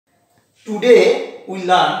today we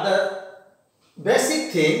learn the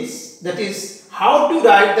basic things, that is how to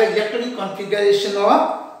write the electronic configuration of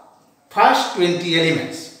first 20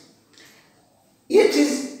 elements. ये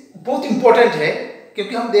चीज़ बहुत important है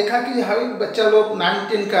क्योंकि हम देखा कि हर बच्चा लोग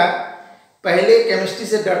 9-10 का पहले केमिस्ट्री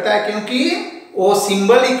से डरता है, क्योंकि वो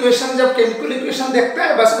सिंबल इक्वेशन जब केमिकल इक्वेशन देखता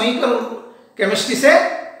है बस वहीं पर केमिस्ट्री से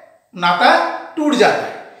नाता टूट जाता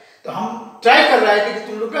है। तो हम ट्राई कर रहा है कि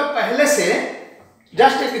तुम लोग का पहले से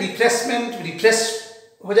जस्ट एक रिफ्रेश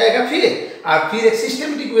हो जाएगा, फिर एक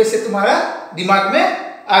सिस्टमेटिक वे से तुम्हारा दिमाग में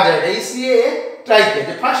आ जाएगा, इसलिए ट्राई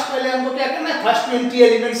किया। फर्स्ट पहले हमको क्या करना है, फर्स्ट 20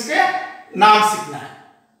 एलिमेंट्स के नाम सीखना है।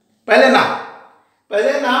 पहले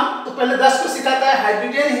नाम तो पहले 10 को सिखाता है,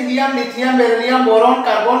 hydrogen, helium, lithium, beryllium, boron,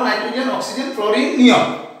 carbon, nitrogen, oxygen, fluorine, neon.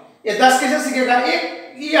 ये 10 कैसे सीखेगा, एक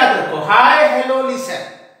ये याद रखो, hi hello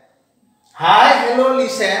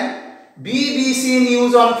listen BBC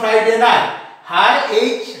news on Friday night. Hi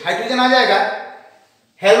H hydrogen आ जाएगा,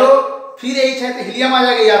 हेलो फिर H है तो हीलियम आ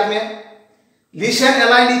जाएगा याद में, लिसन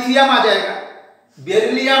Li लिथियम आ जाएगा,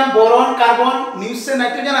 बेरिलियम, बोरॉन, कार्बन, न्यूज से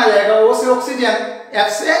नाइट्रोजन आ जाएगा, O से ऑक्सीजन, F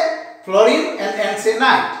से फ्लोरीन एंड N से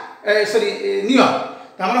नियॉन।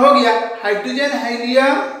 तो हमारा हो गया hydrogen,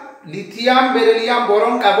 helium, lithium, beryllium,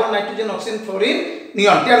 boron, carbon, nitrogen, oxygen, fluorine,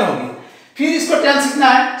 neon, 10 हो गई। फिर इसको 10 सीखना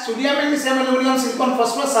है, sodium, magnesium, aluminium, silicon,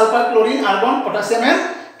 phosphorus, sulphur, chlorine, argon, potassium and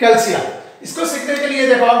calcium. इसको सीखने के लिए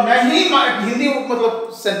देखो नहीं हिंदी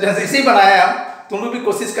मतलब सेंटेंस ऐसे ही बनाया हम, तुम लोग भी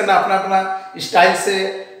कोशिश करना अपना अपना स्टाइल से,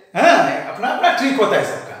 अपना अपना ट्रिक होता है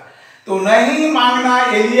सबका। तो नहीं मांगना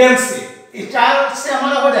एलियन से, ये 4 से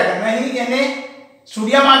हमारा हो जाएगा। नहीं यानी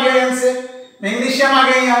सोडियम आ गया, एन से मैग्नीशियम आ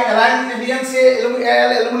गया, यहाँ एलियन से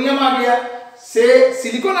एल्युमिनियम आ गया, से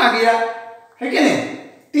सिलिकॉन आ गया, है कि नहीं।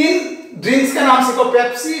 3 ड्रिंक्स का नाम सीखो,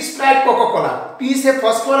 Pepsi, Sprite, Coca Cola. P से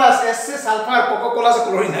फास्फोरस, S से सल्फर, कोका कोला से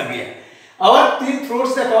क्लोरीन आ गया। और 3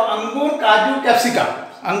 फ्रूट्स देखो, अंगूर, काजू,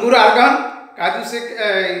 कैप्सिकम। अंगूर आर्गन, काजू से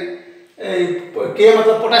के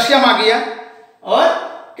मतलब पोटेशियम आ गया, और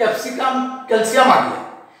कैप्सिकम कैल्शियम आ गया।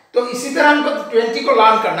 तो इसी तरह हमको 20 को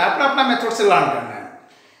लर्न करना है, अपना अपना मेथड से लर्न करना है।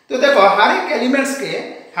 तो देखो हर एक एलिमेंट्स के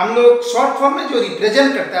हम लोग शॉर्ट फॉर्म में जो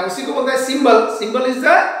रिप्रेजेंट करता है उसी को बोलते हैं symbol. Symbol is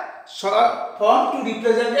the form to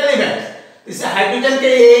represent elements. जैसे हाइड्रोजन के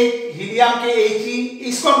A, हीलियम के He,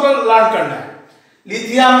 इसको हमको लर्न करना है।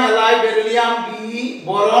 Lithium Li, beryllium B,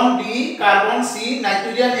 boron B, carbon C,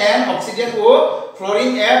 nitrogen N, oxygen O,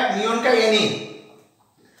 fluorine F, neon का Ne।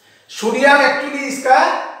 सोडियम एक्चुअली इसका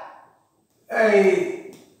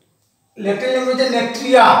Latin language है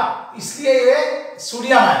नेट्रियम, इसलिए ये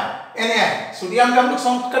सोडियम है, Na है। सोडियम का हम लोग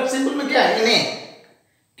शॉर्टकट सिंबल में क्या है, Na।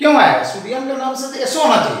 क्यों आया, सोडियम के नाम से तो SO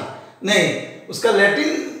होना चाहिए, नहीं, उसका लैटिन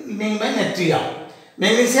नेम है नेट्रियम।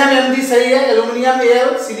 मैग्नीशियम Mg सही है, aluminium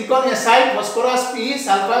Al, silicon Si, phosphorus P,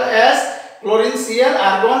 sulphur S, chlorine Cl,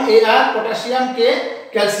 argon Ar, potassium K,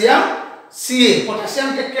 calcium Ca।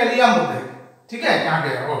 Potassium के कैलियम बोलते हैं, ठीक है, कहाँ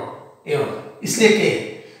गया वो ये होगा, इसलिए K।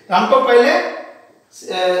 तो हमको पहले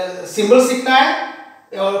सिंबल सीखना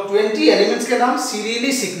है और 20 एलिमेंट्स के नाम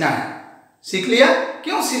सीरियली सीखना है। सीख लिया?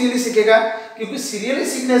 क्यों सीरियली सीखेगा, क्योंकि सीरियली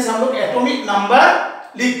सीखने से हम लोग एटॉमिक नंबर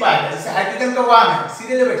लिख पाएंगे। जैसे हाइड्रोजन का 1 है,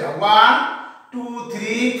 सीरियल बैठा 1 2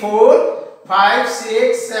 3 4 5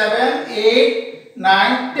 6 7 8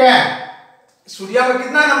 9 10। सोडियम का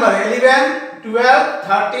कितना नंबर है, 11 12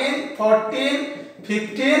 13 14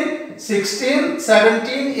 15 16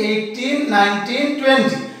 17 18 19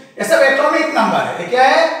 20। ये सब एटॉमिक नंबर है। क्या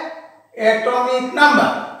है, एटॉमिक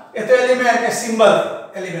नंबर। ये तो एलिमेंट है, सिंबल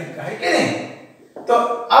एलिमेंट का है कि नहीं। तो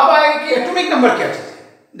अब आएगा कि एटॉमिक नंबर क्या चीज है।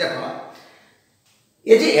 देखो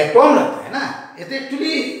ये जो एटॉम रहता है ना, ये तो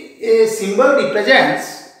एक्चुअली सिंबल रिप्रेजेंट्स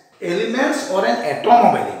एलिमेंट्स और N atom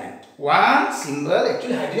of element. 1 symbol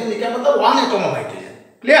actually hydrogen लिखा है मतलब 1 एटॉम ऑफ हाइड्रोजन,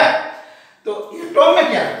 क्लियर। तो एटॉम में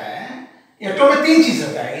क्या रहता है, एटॉम में 3 चीज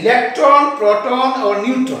रहता है, इलेक्ट्रॉन, प्रोटॉन और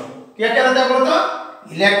न्यूट्रॉन। क्या क्या रहता है बोलो तो,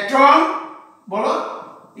 इलेक्ट्रॉन, बोलो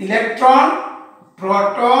इलेक्ट्रॉन,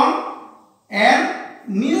 प्रोटॉन एंड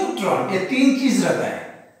न्यूट्रॉन। ये 3 चीज रहता है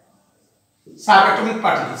सब एटॉमिक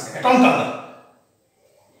पार्टिकल्स एटॉम का अंदर।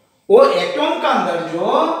 वो एटॉम का अंदर जो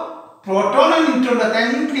प्रोटॉन और न्यूट्रॉन रहता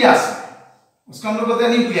है न्यूक्लियस में, उसको हम लोग बोलते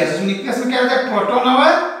हैं न्यूक्लियस। न्यूक्लियस में क्या रहता है, प्रोटॉन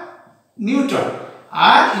और न्यूट्रॉन,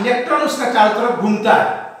 और इलेक्ट्रॉन उसका चारों तरफ घूमता है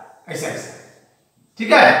ऐसा ऐसा,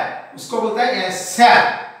 ठीक है, उसको बोलता है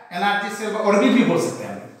सेल। एनर्जी से ऑर्बिट भी बोल सकते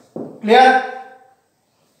हैं, क्लियर।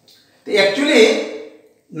 तो actually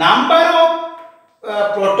number of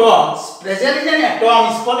protons present in an atom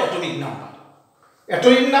is called atomic number.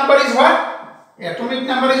 Atomic number is what? Atomic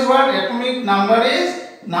number is what? Atomic number is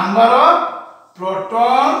number of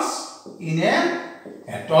protons in an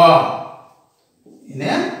atom. In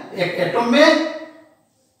an atom में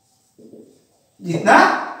जितना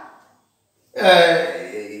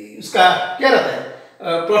उसका क्या रहता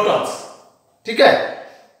है protons, ठीक है,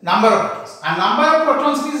 number of protons. और number of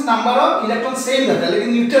protons means number of electron same रहता है लेकिन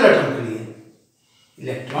न्यूट्रल एटम के लिए,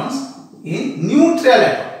 इलेक्ट्रॉन्स इन न्यूट्रल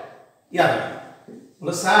एटम। याद रखना,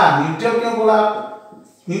 बोलो सर न्यूट्रल क्यों बोला?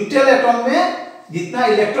 न्यूट्रल एटम में जितना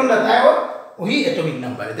इलेक्ट्रॉन रहता है वही एटॉमिक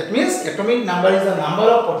नंबर है। That means atomic number is the number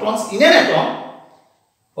of protons in an atom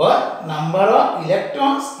और number of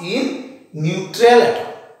electrons in neutral atom.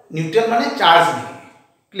 Neutral माने चार्ज नहीं,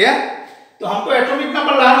 क्लियर? तो हमको एटॉमिक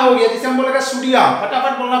नंबर लाना हो गया, जैसे हम बोलेगा सोडियम,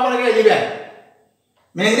 फटाफट बोलना पड़ेगा 11,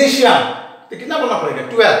 मैग्नीशियम तो कितना बोलना पड़ेगा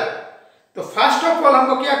 12। तो फर्स्ट ऑफ ऑल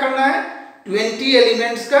हमको क्या करना है, 20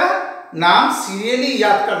 एलिमेंट्स का नाम सीरियली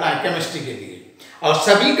याद करना है केमिस्ट्री के लिए, और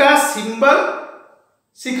सभी का सिंबल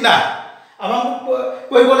सीखना है। अब हम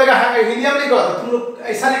कोई बोलेगा हाँ हीलियम लिखो, तो तुम लोग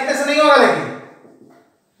ऐसा लिखने से नहीं होगा, लेकिन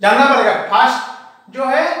जानना पड़ेगा फर्स्ट जो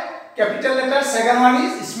है capital letter, second one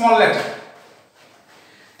is small letter.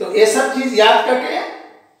 तो ये सब चीज याद करके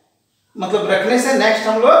मतलब रखने से नेक्स्ट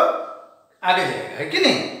हम लोग आगे जाएगा, है कि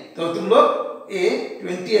नहीं? तो तुम लोग ये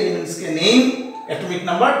 20 एलिमेंट्स के नेम, एटॉमिक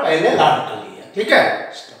नंबर पहले लर्न कर लिया, ठीक है?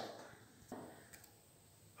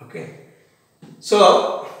 Okay, so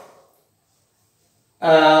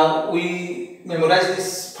we memorize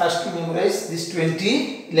this, first we memorize this 20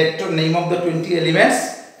 electron, name of the 20 elements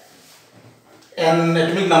and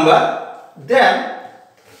atomic number. Then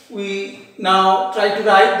we now try to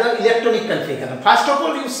write the electronic configuration. First of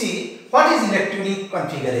all, you see what is electronic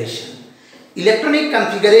configuration. Electronic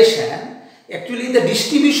configuration actually the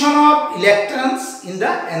distribution of electrons in the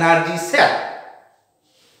energy cell.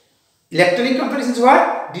 Electronic configuration is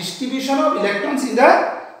what? Distribution of electrons in the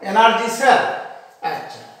energy cell.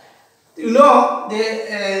 You know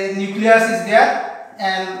the nucleus is there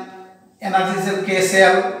and energy cell, K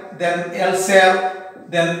cell, then L cell,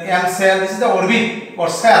 then M cell. This is the orbit or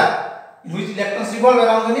cell in which electrons revolve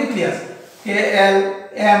around the nucleus. K, L,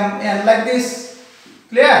 M, N, like this.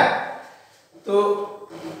 Clear? So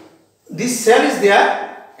this cell is there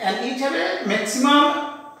and each have a maximum.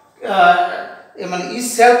 Each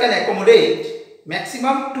cell can accommodate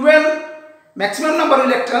maximum 12 maximum number of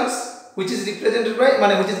electrons, which is represented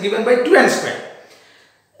by which is given by 2n square.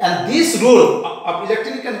 And this rule of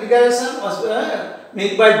electronic configuration was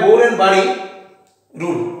made by Bohr and Bury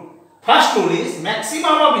rule. First rule is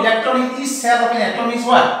maximum of electron in each cell of an atom is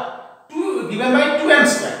what? 2 given by 2n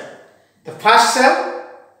square. The first cell,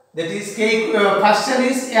 that is K, first cell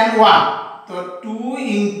is n1. So 2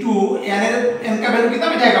 into n का value कितना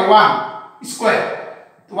बैठेगा 1 square,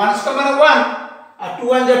 तो 1 square माने 1 और 2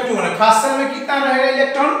 1 जब 2 माने first cell में कितना रहेगा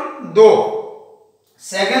इलेक्ट्रॉन 2,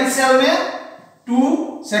 सेकंड सेल में 2,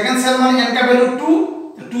 सेकंड सेल माने n का वैल्यू 2,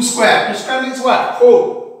 तो 2 स्क्वायर मींस व्हाट 4,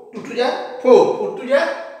 2 2 जा 4, 4 2 जा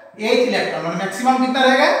 8 इलेक्ट्रॉन, माने मैक्सिमम कितना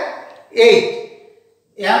रहेगा 8।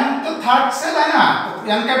 m तो थर्ड सेल है ना,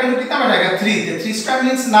 तो n का वैल्यू कितना बैठेगा 3, तो 3 स्क्वायर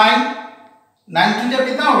मींस 9, 9 2 जा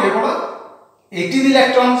कितना हो गया बोलो 18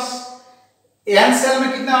 इलेक्ट्रॉन्स। n सेल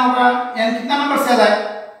में कितना होगा, n कितना नंबर सेल है,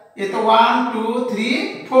 ये तो 1 2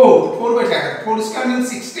 3 4, 4 बैठेगा, 4 स्क्वायर मींस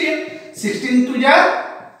 16, 16 2 जा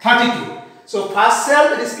 32। So first cell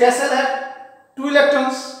that is K cell है 2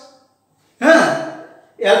 इलेक्ट्रॉन्स, हां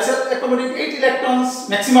L cell accommodate 8 electrons,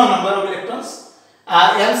 maximum number of electrons,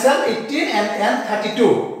 M cell 18 and N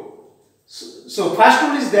 32. So first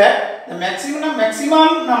rule is that the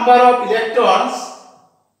maximum number of electrons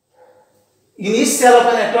in each cell of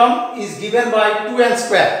an atom is given by 2n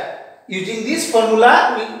square. Using this formula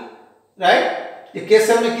we write the K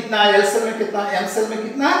cell में कितना, L cell में कितना, M cell में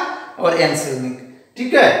कितना और N cell में,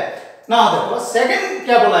 ठीक है? Now देखो second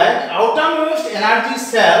क्या बोला है, outermost energy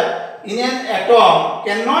cell in an atom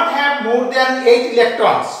cannot have more than 8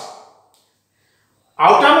 electrons.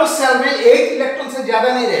 outermost cell में 8 इलेक्ट्रॉन से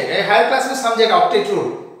ज्यादा नहीं रहेगा, हायर क्लास में समझेगा ऑक्टेट रूल,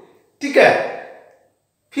 ठीक है?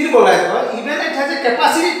 फिर बोला है even it has a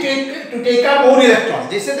capacity to take up more electrons.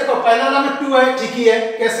 जैसे देखो पहला वाला में 2 है, ठीक ही है,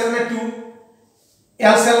 K सेल में 2,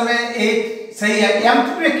 L सेल में 8, सही है, M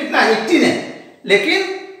में कितना 18 है, लेकिन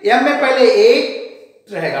M में पहले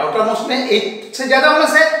 8 रहेगा, आउटरमोस्ट में 8 से ज्यादा होने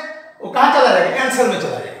से वो कहां चला जाएगा, N सेल में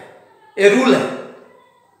चला जाएगा। ये रूल है।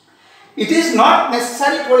 It is not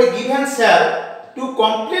necessary for a given cell to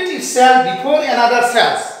complete itself before another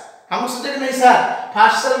cells. हम सोचते कि नहीं सर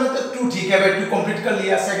फर्स्ट सेल में तो 2 ठीक है भाई, 2 कंप्लीट कर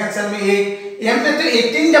लिया, सेकंड सेल में 8, M में तो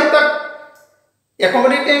 18 जब तक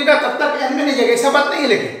एकोमोडेट नहीं होगा तब तक N में नहीं जाएगा, ऐसा बात नहीं है,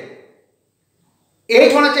 लेकिन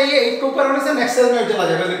 8 होना चाहिए, 8 के ऊपर होने से नेक्स्ट सेल में चला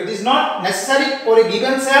जाएगा। It is not necessary for a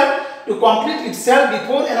given cell to complete itself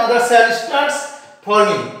before another cell starts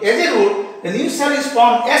forming. As a rule, the new cell is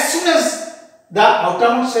formed as soon as the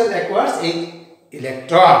outermost cell acquires 8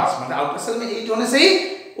 electrons, मतलब outer cell में 8 होने से ही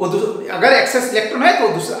वो अगर access electron है तो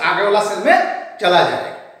दूसरे आगे वाला सेल में चला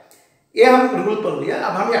जाएगा। ये हम रूल पढ़ लिया।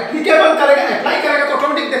 अब हम एप्लीकेबल करेंगे, अप्लाई करेंगे तो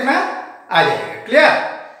ऑटोमेटिक देखना आ जाएगा। क्लियर?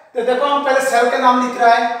 तो देखो हम पहले सेल के नाम लिख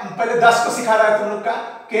रहा है, हम पहले 10 को सिखा रहा है तुम लोग का,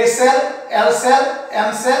 के cell, L cell,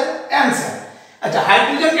 M cell, N cell. अच्छा,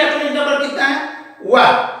 हाइड्रोजन का एटॉमिक नंबर कितना है?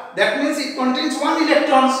 1। That means it contains 1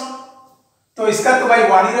 electrons, तो इसका तो भाई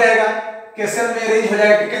 1 ही रहेगा। के सेल में अरेंज हो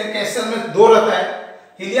जाएगा क्योंकि के सेल में 2 रहता है।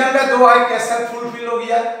 हीलियम का 2 है, के सेल फुलफिल हो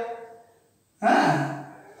गया, हाँ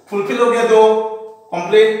फुलफिल हो गया 2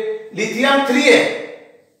 कंप्लीट। लिथियम 3 है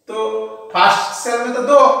तो फर्स्ट सेल में तो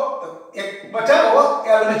 2, तो एक बचा वो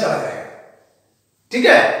एल में चला जाएगा। ठीक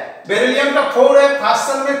है? बेरिलियम का 4 है, फर्स्ट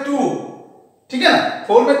सेल में 2, ठीक है ना,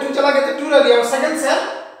 4 में 2 चला गया तो 2 रह गया, और सेकंड सेल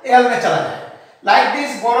एल में चला जाएगा। लाइक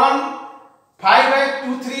दिस बोरॉन 5 है,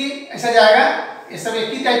 2 3 ऐसा जाएगा। ये सब एक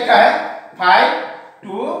ही टाइप का है, 5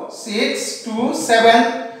 2 6 2 7।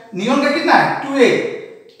 नियॉन का कितना है? 2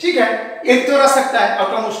 8। ठीक है, एक तो रह सकता है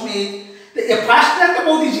ऑटोमोस्ट में। तो ये फर्स्ट टाइम तो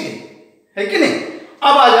बहुत इजी है कि नहीं?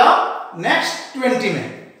 अब आ जाओ नेक्स्ट 20 में,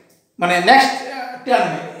 माने नेक्स्ट 10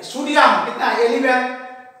 में। सोडियम कितना है? 11।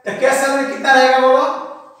 तो के सेल में कितना रहेगा बोलो?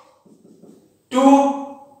 2।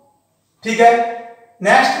 ठीक है,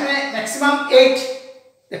 नेक्स्ट में मैक्सिमम 8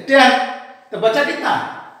 10, तो बचा कितना?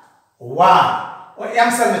 1, और एम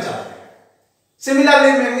सेल में चला जाएगा।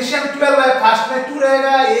 सिमिलरली मैग्नीशियम 12 है, फर्स्ट में 2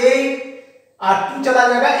 रहेगा, 8 और 2 चला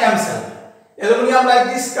जाएगा एम सेल में। एल्युमिनियम लाइक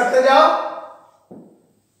दिस करते जाओ,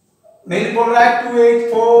 नहीं बोल रहा है 2 8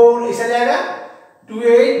 4 ऐसा जाएगा, 2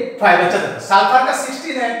 8 5 बचा जाएगा। सल्फर का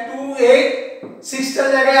 16 है, 2 8 6 चला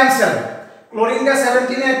जाएगा एम सेल में। क्लोरीन का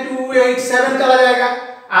 17 है, 2 8 7 चला जाएगा।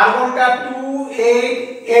 आर्गन का 2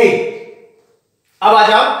 8 8। अब आ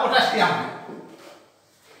जाओ पोटेशियम में।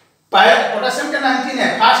 पोटेशियम का 19 है,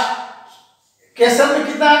 फर्स्ट के सेल में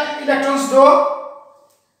कितना इलेक्ट्रॉन्स? 2।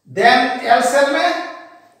 देन एल सेल में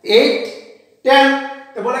 8 10,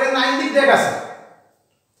 तो बोलेगा 9 लिख देगा सर,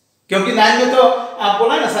 क्योंकि 9 में तो आप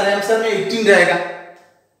बोला ना सर एम सेल में 18 रहेगा।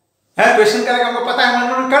 है क्वेश्चन करेगा, हमको पता है,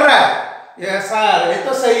 मनोरंजन कर रहा है ये सर, ये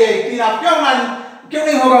तो सही है 18। आप क्यों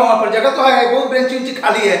नहीं होगा? वहां पर जगह तो है, बहुत बेंच उंच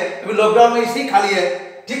खाली है, अभी लॉकडाउन में इसी खाली है,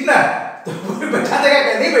 ठीक ना? तो बैठा देगा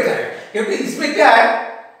क्या? नहीं बैठाएगा, क्योंकि इसमें क्या है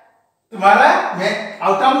तुम्हारा में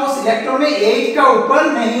आउटरमोस्ट इलेक्ट्रॉन में 8 का ऊपर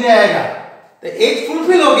नहीं रहेगा। तो 8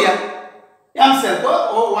 फुलफिल हो गया एम सेल, तो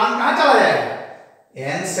वो 1 कहां चला जाएगा?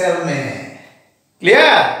 एन सेल में।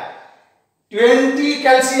 क्लियर? 20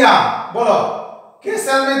 कैल्शियम बोलो, के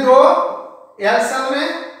सेल में 2, एल सेल में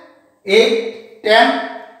 8 10,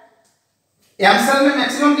 एम सेल में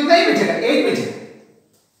मैक्सिमम कितना ही बैठेगा? 8 बैठेगा।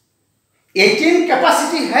 18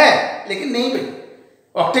 कैपेसिटी है लेकिन नहीं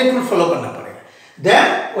बैठेगा, ऑक्टेट रूल फॉलो करना पड़ेगा।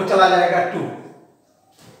 देन वो चला जाएगा 2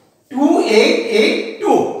 2 8 8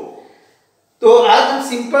 2। तो आज हम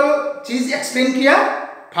सिंपल चीज एक्सप्लेन किया।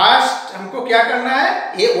 फर्स्ट हमको क्या करना है,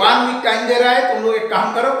 ये 1 वीक टाइम दे रहा है, तुम लोग एक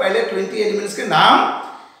काम करो, पहले 20 एलिमेंट्स के नाम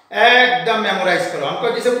एकदम मेमोराइज करो।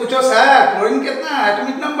 हमको जैसे पूछो सर क्लोरीन कितना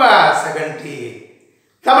एटॉमिक नंबर? 70,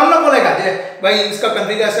 तब हम लोग बोलेगा जे भाई इसका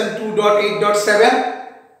कॉन्फ़िगरेशन 2.8.7।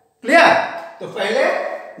 क्लियर? तो पहले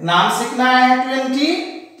नाम सीखना है 20,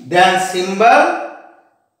 then symbol,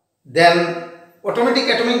 then automatic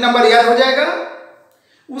atomic number याद हो जाएगा।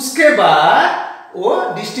 उसके बाद वो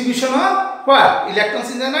distribution of what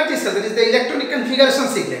electrons in the energy cell, that is the electronic configuration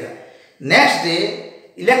सीख लेगा। नेक्स्ट डे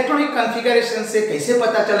इलेक्ट्रॉनिक कॉन्फ़िगरेशन से कैसे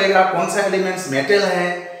पता चलेगा कौन सा एलिमेंट्स मेटल है,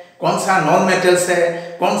 कौन सा नॉन मेटल्स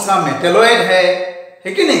है, कौन सा मेटलॉइड है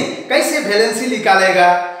कि नहीं, कैसे वैलेंसी निकालेगा,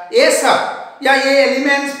 ये सब, या ये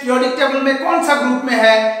एलिमेंट्स पीरियोडिक टेबल में कौन सा ग्रुप में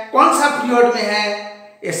है, कौन सा पीरियड में है,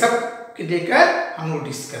 ये सब लेकर हम लोग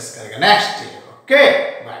डिस्कस करेंगे नेक्स्ट डे। Okay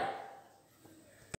bye.